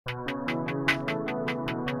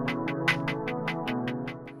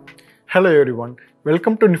Hello everyone,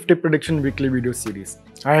 welcome to Nifty Prediction weekly video series.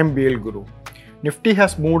 I am BL Guru. Nifty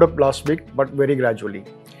has moved up last week but very gradually.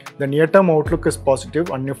 The near-term outlook is positive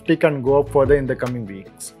and Nifty can go up further in the coming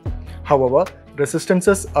weeks. However,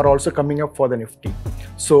 resistances are also coming up for the Nifty.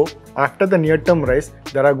 So, after the near-term rise,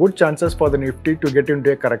 there are good chances for the Nifty to get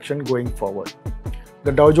into a correction going forward.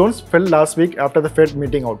 The Dow Jones fell last week after the Fed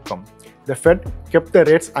meeting outcome. The Fed kept the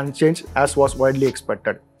rates unchanged as was widely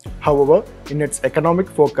expected. However, in its economic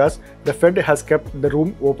forecast, the Fed has kept the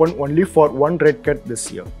room open only for one rate cut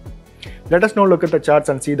this year. Let us now look at the charts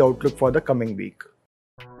and see the outlook for the coming week.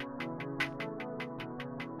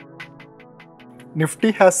 Nifty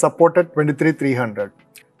has supported 23,300.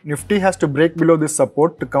 Nifty has to break below this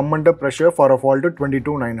support to come under pressure for a fall to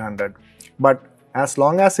 22,900. But as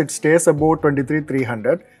long as it stays above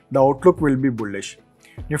 23,300, the outlook will be bullish.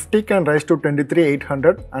 Nifty can rise to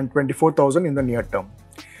 23,800 and 24,000 in the near term.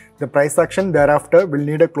 The price action thereafter will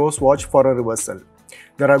need a close watch for a reversal.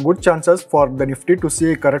 There are good chances for the Nifty to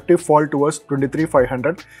see a corrective fall towards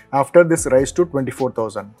 23,500 after this rise to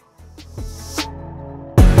 24,000.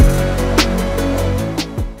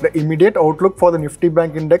 The immediate outlook for the Nifty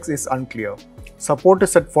Bank index is unclear. Support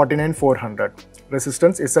is at 49,400.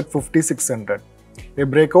 Resistance is at 56,600. A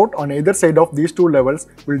breakout on either side of these two levels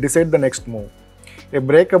will decide the next move. A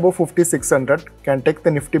break above 56,600 can take the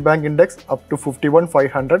Nifty Bank index up to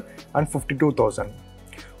 51,500 and 52,000.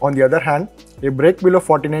 On the other hand, a break below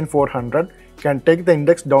 49,400 can take the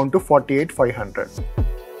index down to 48,500.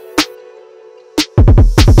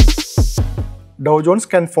 Dow Jones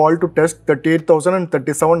can fall to test 38,000 and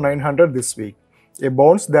 37,900 this week. A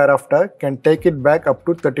bounce thereafter can take it back up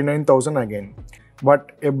to 39,000 again.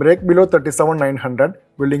 But a break below 37,900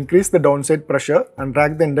 will increase the downside pressure and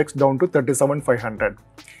drag the index down to 37,500.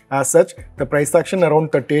 As such, the price action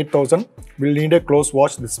around 38,000 will need a close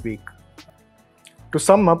watch this week. To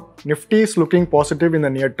sum up, Nifty is looking positive in the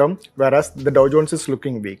near term, whereas the Dow Jones is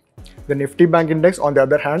looking weak. The Nifty Bank index, on the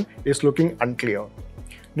other hand, is looking unclear.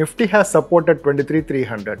 Nifty has support at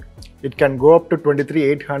 23,300. It can go up to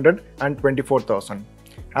 23,800 and 24,000.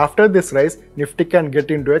 After this rise, Nifty can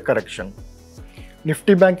get into a correction.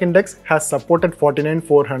 Nifty Bank index has support at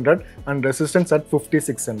 49,400 and resistance at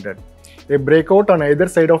 56,600. A breakout on either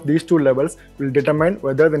side of these two levels will determine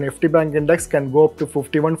whether the Nifty Bank index can go up to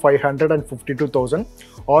 51,500 and 52,000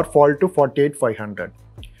 or fall to 48,500.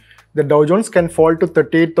 The Dow Jones can fall to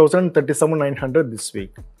 38,000 and 37,900 this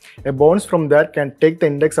week. A bounce from there can take the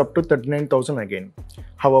index up to 39,000 again.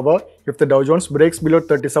 However, if the Dow Jones breaks below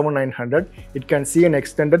 37,900, it can see an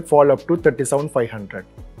extended fall up to 37,500.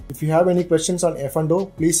 If you have any questions on F&O,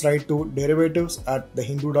 please write to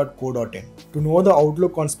derivatives@thehindu.co.in. To know the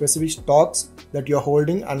outlook on specific stocks that you are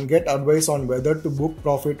holding and get advice on whether to book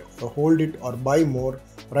profit or hold it or buy more,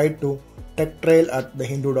 write to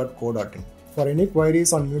techtrail@thehindu.co.in. For any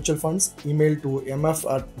queries on mutual funds, email to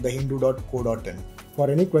mf@thehindu.co.in. For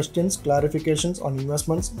any questions, clarifications on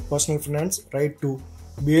investments, personal finance, write to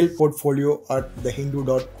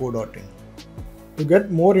blportfolio@thehindu.co.in. To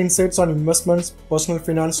get more insights on investments, personal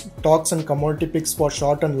finance, stocks and commodity picks for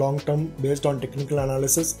short and long term based on technical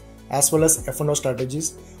analysis as well as F&O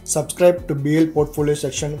strategies, subscribe to BL Portfolio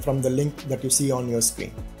section from the link that you see on your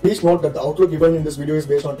screen. Please note that the outlook given in this video is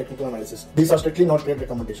based on technical analysis. These are strictly not trade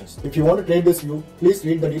recommendations. If you want to trade this view, please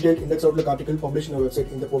read the detailed index outlook article published on our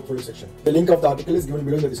website in the portfolio section. The link of the article is given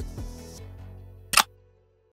below in the description.